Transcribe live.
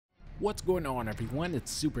What's going on, everyone? It's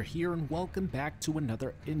Super here and welcome back to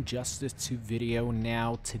another Injustice 2 video.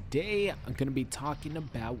 Now today I'm going to be talking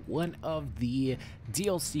about one of the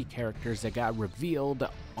DLC characters that got revealed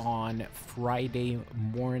on Friday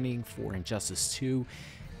morning for Injustice 2.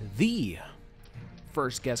 The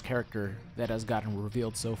first guest character that has gotten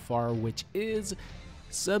revealed so far, which is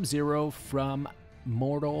Sub-Zero from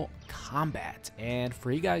Mortal Kombat. And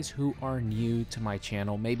for you guys who are new to my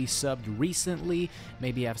channel, maybe subbed recently,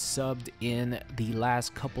 maybe have subbed in the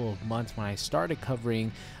last couple of months when I started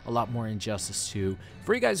covering a lot more Injustice 2.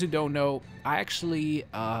 For you guys who don't know, I actually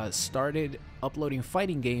started uploading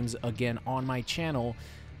fighting games again on my channel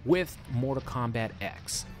with Mortal Kombat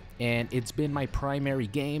X. And it's been my primary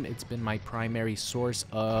game, it's been my primary source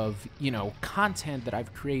of, content that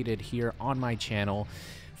I've created here on my channel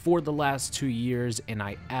for the last 2 years, and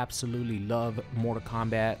I absolutely love Mortal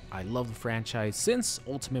Kombat. I love the franchise since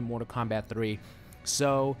Ultimate Mortal Kombat 3.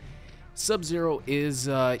 So Sub-Zero is,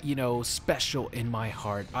 special in my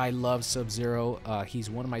heart. I love Sub-Zero. He's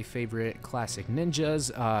one of my favorite classic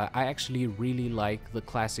ninjas. I actually really like the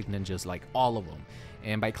classic ninjas, like all of them.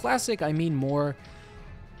 And by classic, I mean more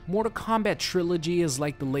Mortal Kombat Trilogy is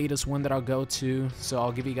like the latest one that I'll go to, so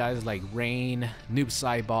I'll give you guys like Rain, Noob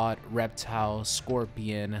Saibot, Reptile,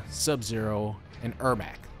 Scorpion, Sub-Zero, and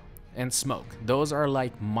Ermac, and Smoke. Those are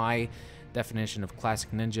like my definition of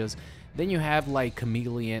classic ninjas. Then you have like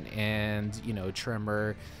Chameleon and,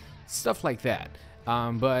 Tremor, stuff like that.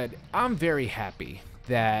 But I'm very happy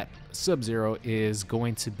that Sub-Zero is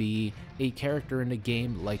going to be a character in the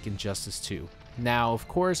game like Injustice 2. Now, of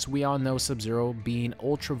course, we all know Sub-Zero being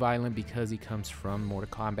ultra violent because he comes from Mortal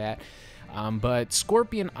Kombat, but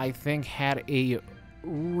Scorpion, I think, had a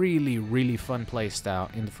really fun play-style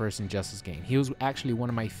in the first Injustice game. He was actually one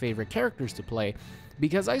of my favorite characters to play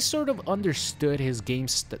because I sort of understood his game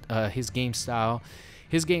style,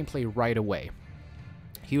 his gameplay right away.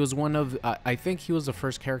 He was one of, I think he was the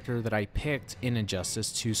first character that I picked in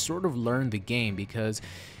Injustice to sort of learn the game because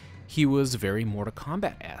he was very Mortal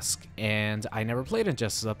Kombat-esque, and I never played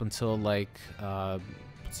Injustice up until like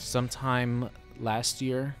sometime last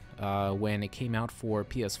year when it came out for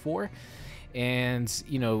PS4. And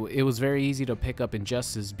it was very easy to pick up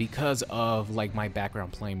Injustice because of like my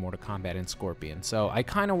background playing Mortal Kombat and Scorpion. So I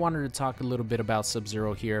kind of wanted to talk a little bit about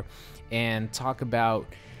Sub-Zero here and talk about,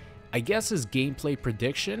 I guess, his gameplay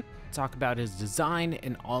prediction, talk about his design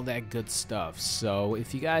and all that good stuff. So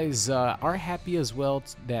if you guys are happy as well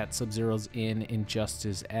that Sub-Zero's in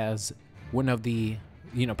Injustice as one of the,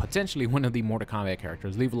 potentially one of the Mortal Kombat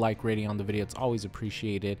characters, leave a like rating on the video. It's always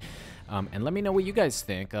appreciated. And let me know what you guys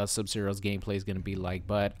think Sub-Zero's gameplay is going to be like.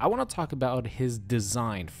 But I want to talk about his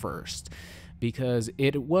design first, because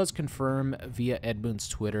it was confirmed via Ed Boon's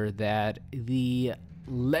Twitter that the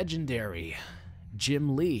legendary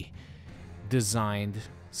Jim Lee designed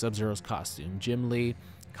Sub-Zero's costume. Jim Lee,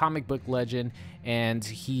 comic book legend, and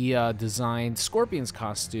he designed Scorpion's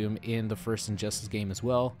costume in the first Injustice game as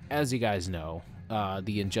well. As you guys know,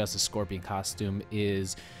 the Injustice Scorpion costume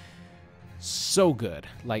is so good.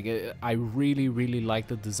 Like, I really like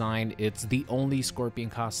the design. It's the only Scorpion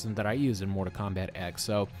costume that I use in Mortal Kombat X.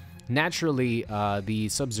 So naturally, the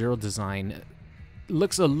Sub-Zero design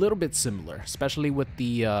looks a little bit similar, especially with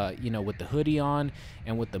the with the hoodie on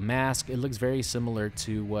and with the mask. It looks very similar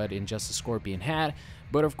to what Injustice Scorpion had,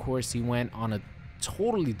 but of course he went on a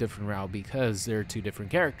totally different route because there are two different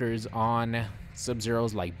characters on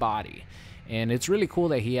Sub-Zero's like body. And it's really cool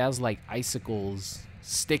that he has like icicles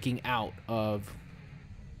sticking out of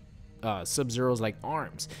Sub-Zero's like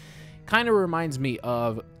arms. Kind of reminds me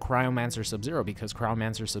of Cryomancer Sub-Zero, because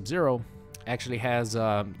Cryomancer Sub-Zero actually has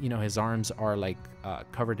his arms are like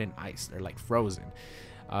covered in ice. They're like frozen.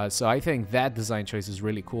 So I think that design choice is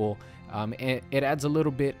really cool. It adds a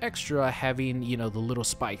little bit extra having the little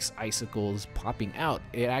spikes, icicles popping out.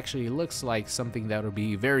 It actually looks like something that would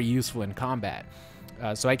be very useful in combat.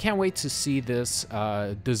 So I can't wait to see this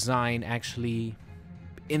design actually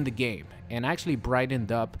in the game, and actually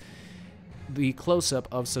brightened up the close-up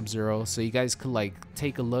of Sub-Zero, so you guys could like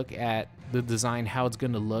take a look at the design, how it's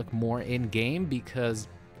going to look more in game, because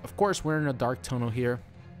of course we're in a dark tonal here.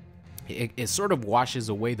 It sort of washes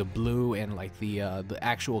away the blue and like the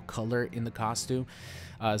actual color in the costume.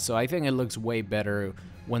 So I think it looks way better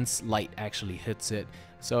once light actually hits it.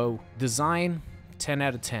 So design, 10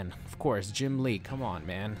 out of 10. Of course, Jim Lee, come on,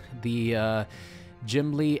 man. The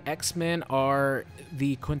Jim Lee X-Men are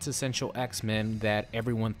the quintessential X-Men that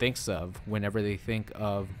everyone thinks of whenever they think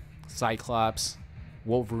of Cyclops,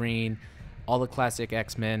 Wolverine, all the classic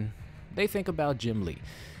X-Men. They think about Jim Lee.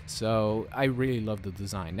 So I really love the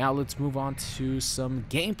design. Now let's move on to some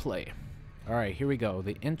gameplay. All right, here we go.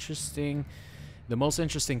 The most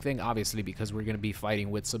interesting thing, obviously, because we're going to be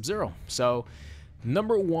fighting with Sub-Zero. So,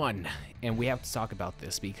 number one, and we have to talk about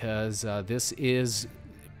this because this is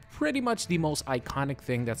pretty much the most iconic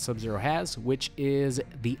thing that Sub-Zero has, which is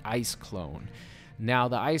the Ice Clone. Now,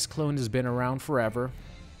 the Ice Clone has been around forever,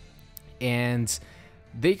 and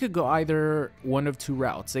they could go either one of two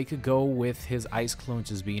routes. They could go with his Ice Clone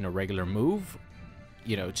just being a regular move,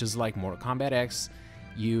 you know, just like Mortal Kombat X.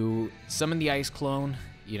 You summon the Ice Clone,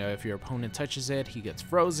 you know, if your opponent touches it, he gets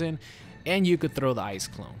frozen, and you could throw the Ice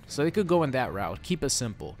Clone. So they could go in that route, keep it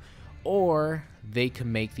simple. Or they could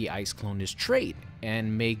make the Ice Clone his trait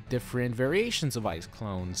and make different variations of Ice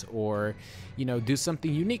Clones, or, you know, do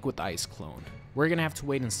something unique with the Ice Clone. We're going to have to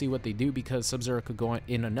wait and see what they do, because Sub-Zero could go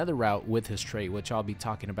in another route with his trait, which I'll be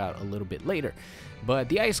talking about a little bit later. But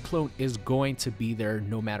the Ice Clone is going to be there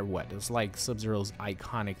no matter what. It's like Sub-Zero's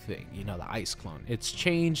iconic thing, you know, the Ice Clone. It's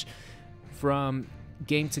changed from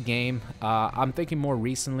game to game. I'm thinking more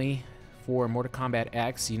recently for Mortal Kombat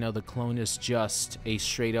X, you know, the clone is just a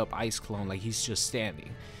straight up Ice Clone, like he's just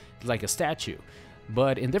standing like a statue.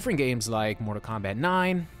 But in different games like Mortal Kombat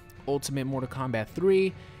 9, Ultimate Mortal Kombat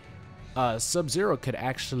 3, Sub-Zero could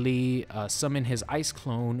actually summon his Ice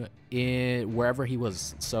Clone in wherever he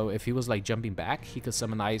was. So if he was like jumping back, he could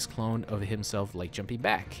summon the Ice Clone of himself like jumping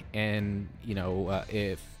back. And, you know,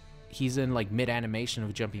 if he's in like mid animation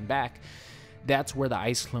of jumping back, that's where the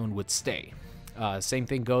Ice Clone would stay. Same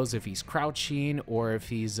thing goes if he's crouching, or if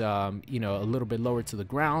he's you know, a little bit lower to the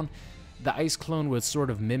ground. The Ice Clone would sort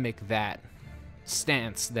of mimic that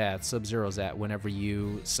stance that Sub-Zero's at whenever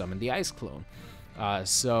you summon the Ice Clone.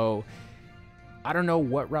 So I don't know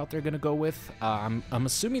what route they're gonna go with. I'm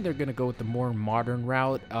assuming they're gonna go with the more modern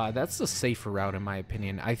route. That's the safer route in my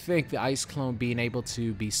opinion. I think the Ice Clone being able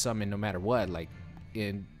to be summoned no matter what, like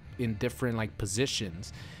in different like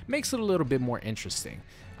positions, makes it a little bit more interesting.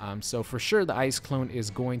 So for sure the Ice Clone is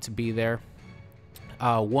going to be there.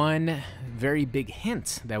 One very big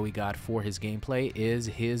hint that we got for his gameplay is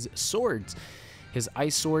his swords. His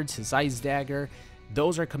ice swords, his ice dagger,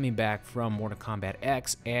 those are coming back from Mortal Kombat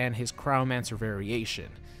X, and his Cryomancer variation.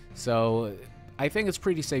 So I think it's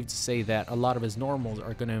pretty safe to say that a lot of his normals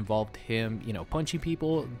are going to involve him, you know, punching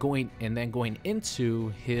people, going into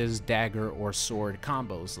his dagger or sword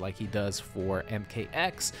combos like he does for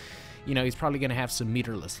MKX. You know, he's probably going to have some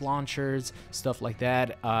meterless launchers, stuff like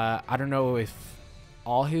that. I don't know if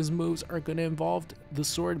all his moves are going to involve the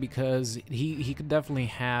sword, because he could definitely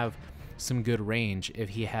have some good range if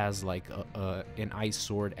he has like an ice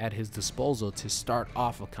sword at his disposal to start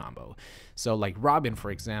off a combo. So like Robin,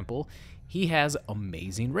 for example, he has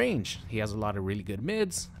amazing range. He has a lot of really good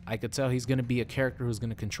mids. I could tell he's going to be a character who's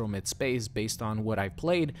going to control mid space based on what I've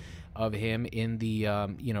played of him in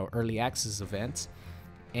the you know, early access events.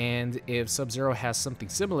 And if Sub-Zero has something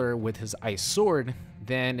similar with his ice sword,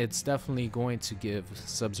 then it's definitely going to give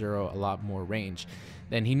Sub-Zero a lot more range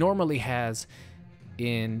than he normally has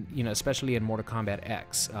in, you know, especially in Mortal Kombat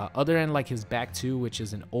X. Other than like his back two, which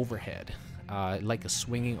is an overhead, like a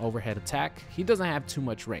swinging overhead attack, he doesn't have too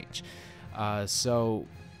much range. So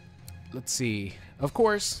let's see. Of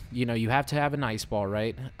course, you know, you have to have an ice ball,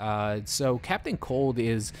 right? So Captain Cold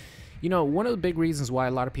is, you know, one of the big reasons why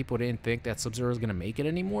a lot of people didn't think that Sub-Zero is going to make it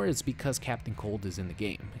anymore is because Captain Cold is in the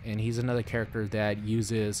game. And he's another character that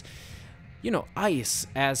uses, you know, ice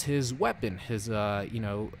as his weapon, his, you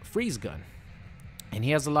know, freeze gun. And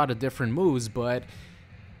he has a lot of different moves, but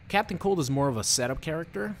Captain Cold is more of a setup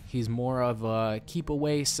character. He's more of a keep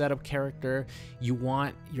away setup character. You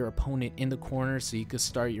want your opponent in the corner so you could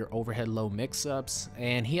start your overhead low mix-ups.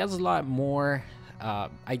 And he has a lot more,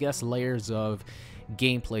 I guess, layers of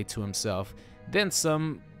gameplay to himself than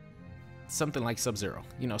something like Sub-Zero.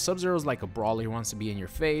 You know, Sub-Zero is like a brawler. He wants to be in your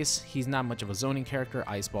face. He's not much of a zoning character.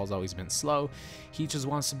 Ice Ball's always been slow. He just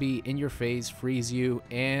wants to be in your face, freeze you,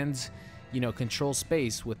 and, you know, control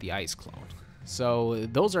space with the Ice Clone. So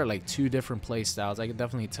those are like two different play styles. I can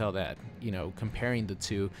definitely tell that, you know, comparing the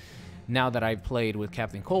two, now that I've played with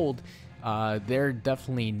Captain Cold, they're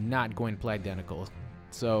definitely not going to play identical.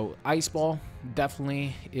 So Ice Ball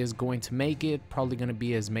definitely is going to make it, probably going to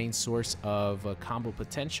be his main source of combo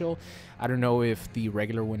potential. I don't know if the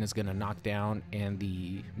regular one is going to knock down and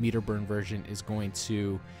the meter burn version is going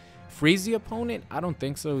to freeze the opponent. I don't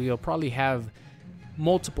think so. He'll probably have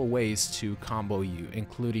multiple ways to combo you,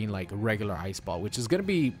 including like a regular Ice Ball, which is going to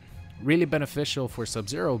be really beneficial for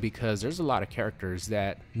Sub-Zero because there's a lot of characters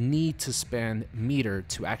that need to spend meter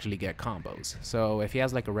to actually get combos. So if he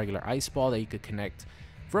has like a regular Ice Ball that you could connect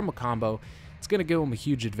from a combo, it's going to give him a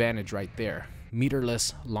huge advantage right there.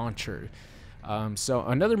 Meterless launcher. So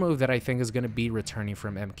another move that I think is going to be returning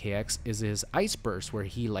from MKX is his Ice Burst, where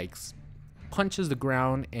he like punches the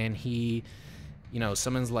ground and he, you know,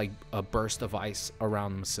 summons like a burst of ice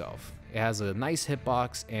around himself. It has a nice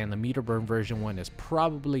hitbox, and the Meter Burn version 1 is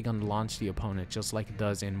probably going to launch the opponent just like it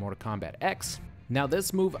does in Mortal Kombat X. Now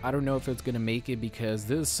this move, I don't know if it's going to make it, because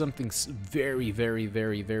this is something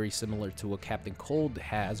very similar to what Captain Cold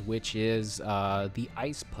has, which is the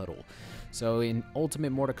Ice Puddle. So in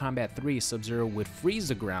Ultimate Mortal Kombat 3, Sub-Zero would freeze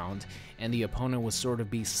the ground and the opponent would sort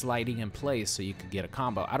of be sliding in place so you could get a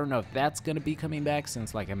combo. I don't know if that's going to be coming back,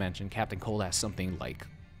 since like I mentioned, Captain Cold has something like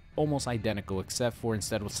almost identical, except for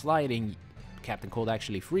instead of sliding, Captain Cold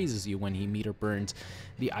actually freezes you when he meter burns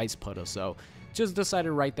the Ice Puddle. So just decided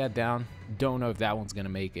to write that down. Don't know if that one's going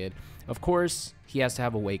to make it. Of course, he has to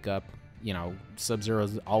have a wake up. You know,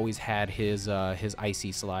 Sub-Zero's always had his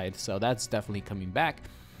Icy Slide, so that's definitely coming back.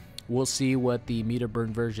 We'll see what the Meter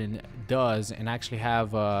Burn version does, and actually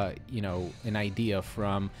have you know, an idea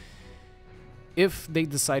from if they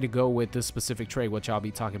decide to go with this specific trait, which I'll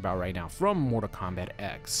be talking about right now from Mortal Kombat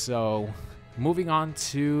X. So moving on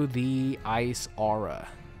to the Ice Aura.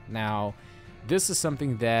 Now this is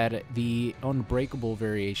something that the Unbreakable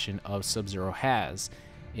variation of Sub-Zero has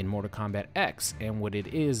in Mortal Kombat X, and what it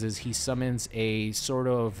is he summons a sort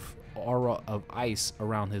of aura of ice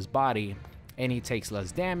around his body, and he takes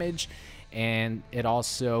less damage, and it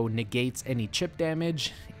also negates any chip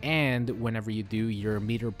damage. And whenever you do your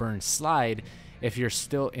Meter Burn slide, if you're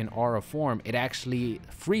still in aura form, it actually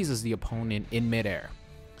freezes the opponent in midair.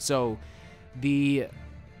 So the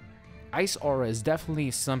Ice Aura is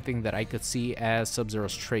definitely something that I could see as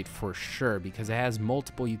Sub-Zero's trait for sure, because it has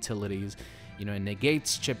multiple utilities. You know, it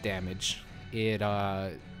negates chip damage. It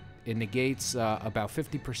negates about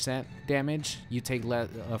 50% damage. You take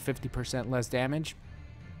 50% less damage.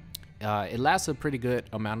 It lasts a pretty good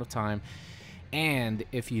amount of time, and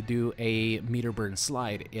if you do a Meter Burn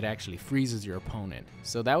slide, it actually freezes your opponent.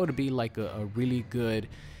 So that would be like a really good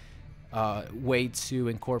way to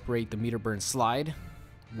incorporate the Meter Burn slide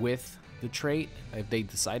with the trait if they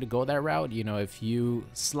decide to go that route. You know, if you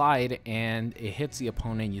slide and it hits the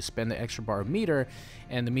opponent, you spend the extra bar of meter,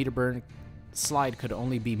 and the Meter Burn slide could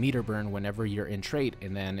only be Meter Burn whenever you're in trait.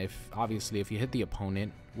 And then if you hit the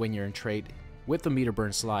opponent when you're in trait with the Meter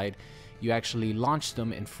Burn slide, you actually launch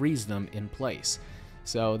them and freeze them in place.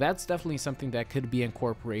 So that's definitely something that could be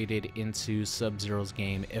incorporated into Sub-Zero's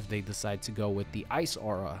game if they decide to go with the Ice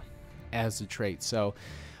Aura as the trait. So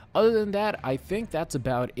other than that, I think that's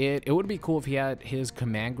about it. It would be cool if he had his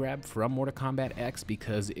command grab from Mortal Kombat X,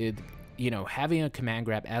 because it, you know, having a command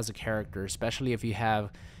grab as a character, especially if you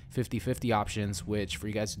have 50-50 options, which for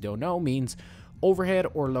you guys who don't know means overhead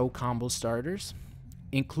or low combo starters,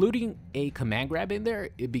 including a command grab in there,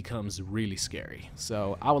 it becomes really scary.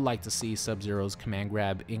 So I would like to see Sub-Zero's command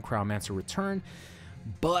grab in Cryomancer return.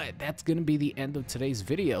 But that's going to be the end of today's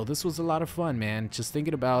video. This was a lot of fun, man. Just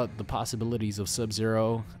thinking about the possibilities of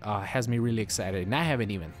Sub-Zero has me really excited. And I haven't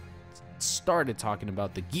even started talking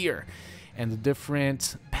about the gear and the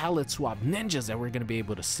different palette swap ninjas that we're going to be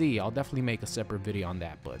able to see. I'll definitely make a separate video on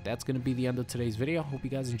that. But that's going to be the end of today's video. Hope you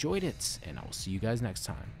guys enjoyed it, and I will see you guys next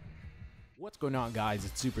time. What's going on, guys?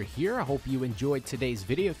 It's Super here. I hope you enjoyed today's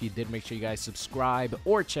video. If you did, make sure you guys subscribe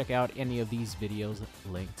or check out any of these videos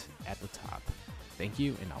linked at the top. Thank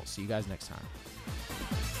you, and I'll see you guys next time.